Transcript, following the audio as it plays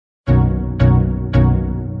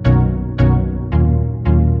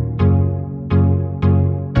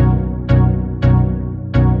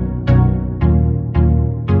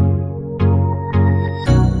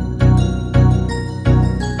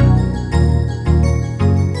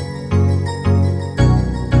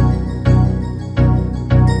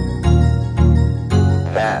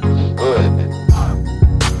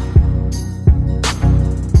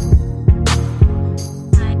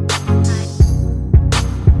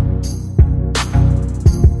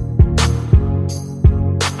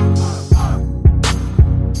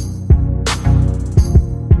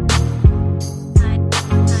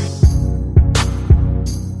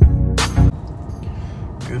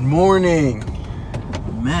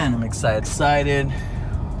Man, I'm excited.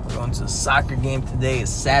 We're going to a soccer game today.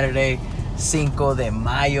 It's Saturday, Cinco de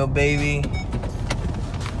Mayo, baby.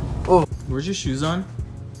 Oh, where's your shoes on?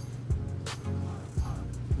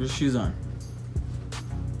 Where's your shoes on?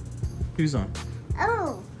 Shoes on.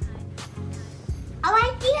 Oh. I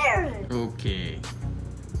like here. Okay.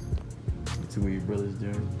 Let's see what your brother's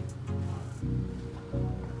doing.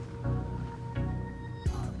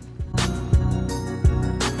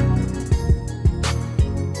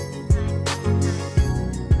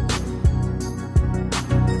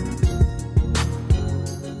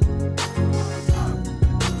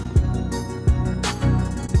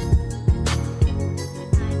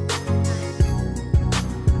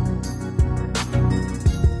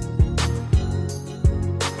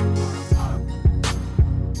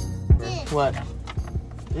 What?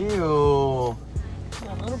 Ew. A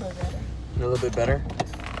little bit better. A little bit better?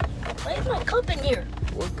 Why is my cup in here?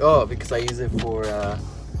 Oh, because I use it for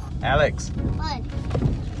Alex. What?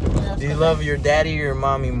 Do you love your daddy or your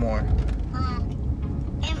mommy more?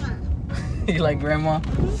 Emma. You like grandma?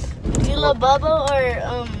 Do you love Bubba or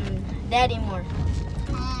Daddy more?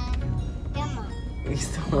 Emma. He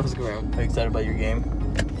still loves grandma. Are you excited about your game?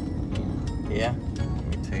 Yeah?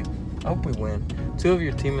 Me too. I hope we win. 2 of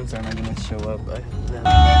your teammates are not going to show up. Do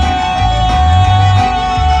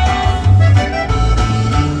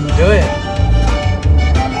it.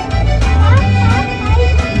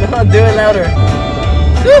 No, do it louder.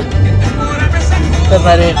 That's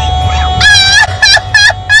not it.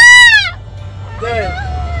 Do it.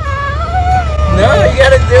 No, you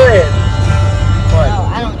gotta do it. Come on. No, I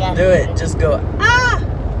don't got it. Do it. Just go.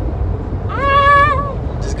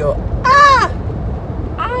 Just go.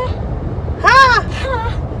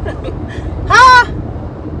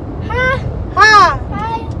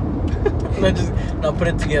 No, put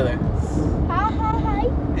it together.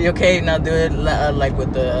 You okay? Now do it like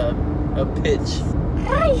with a pitch.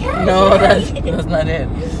 No, that's not it.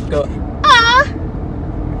 Go.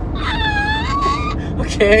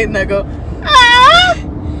 Okay, now go.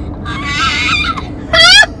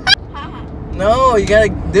 No, you gotta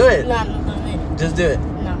do it. No, I'm not doing it. Just do it.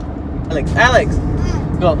 No. Alex,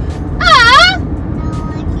 go.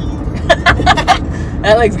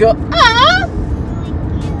 Alex, go.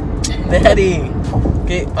 Daddy.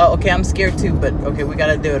 Okay. Oh, okay. I'm scared too, but okay, we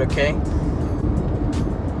gotta do it. Okay.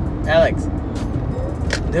 Alex,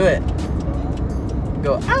 do it.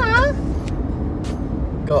 Go.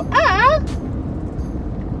 Go.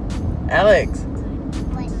 Alex.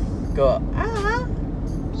 Go.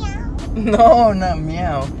 Meow. No, not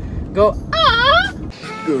meow. Go.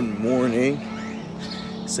 Good morning.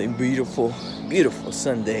 It's a beautiful, beautiful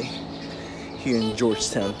Sunday here in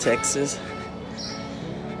Georgetown, Texas.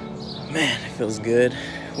 Man, it feels good.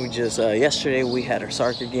 We just yesterday we had our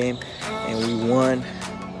soccer game and we won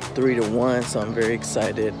 3-1, so I'm very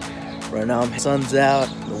excited. Right now the sun's out,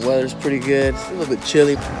 the weather's pretty good. It's a little bit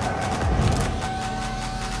chilly.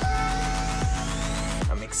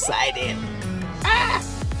 I'm excited.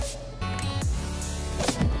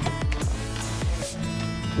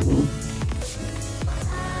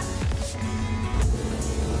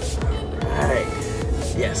 Alright.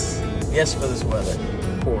 Yes for this weather,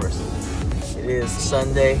 of course. It is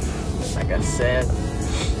Sunday, like I said,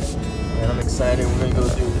 and I'm excited. I'm gonna go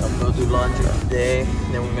do laundry today,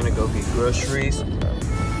 and then we're gonna go get groceries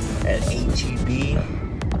at HEB.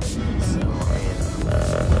 So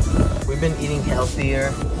we've been eating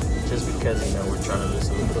healthier just because we're trying to lose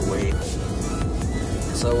a little bit of weight.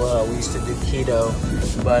 So we used to do keto,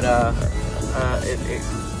 but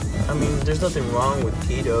I mean, there's nothing wrong with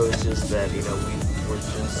keto. It's just that we're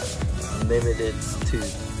just limited to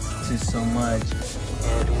so much,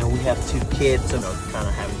 and we have 2 kids, so kind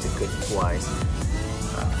of having to cook twice.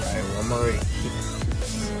 Alright, well, I'm already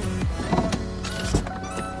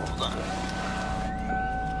hold on.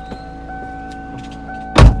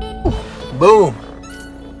 Boom,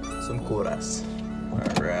 some curas.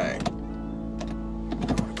 Alright.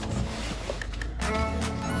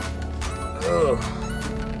 Oh,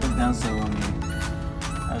 put down so I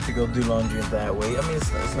have to go do laundry that way. I mean,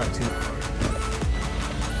 it's not too hard.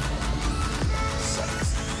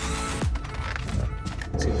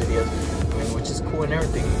 Videos, which is cool and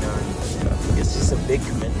everything, it's just a big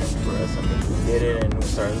commitment for us. I mean, we did it and we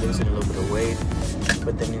started losing a little bit of weight,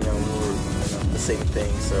 but then we were the same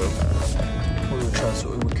thing, so we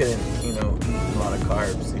couldn't eat a lot of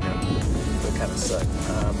carbs, so it kind of sucked.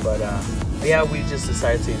 But yeah, we just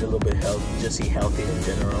decided to eat a little bit healthy, just eat healthy in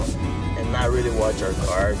general, and not really watch our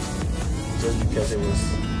carbs, just because it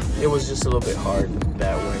was just a little bit hard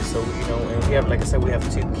that way. So and we have, like I said, we have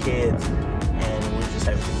 2 kids. And we're just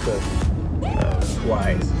having to cook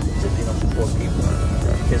twice, to, you know, for 4 people.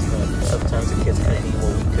 Because sometimes the kids couldn't eat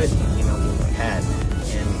what we could eat, you know, what we had,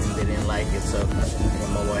 and they didn't like it. So, you know,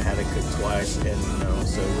 my wife had to cook twice, and you know,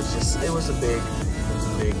 so it was a big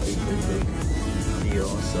deal.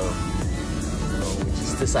 So, you know, we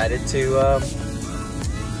just decided to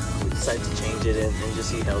change it and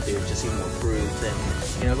just eat healthier, just eat more fruits, and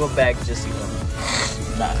you know, go back just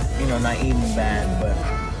not eating bad, but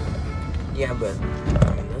yeah, but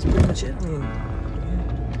I mean, that's pretty much it. I mean,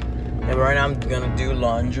 yeah. And right now I'm gonna do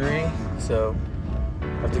laundry, so I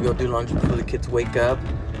have to go do laundry before the kids wake up.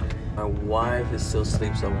 My wife is still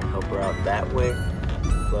asleep, so I won't help her out that way.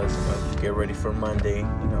 Plus, get ready for Monday,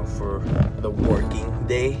 you know, for the working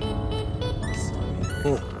day. So,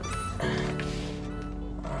 yeah.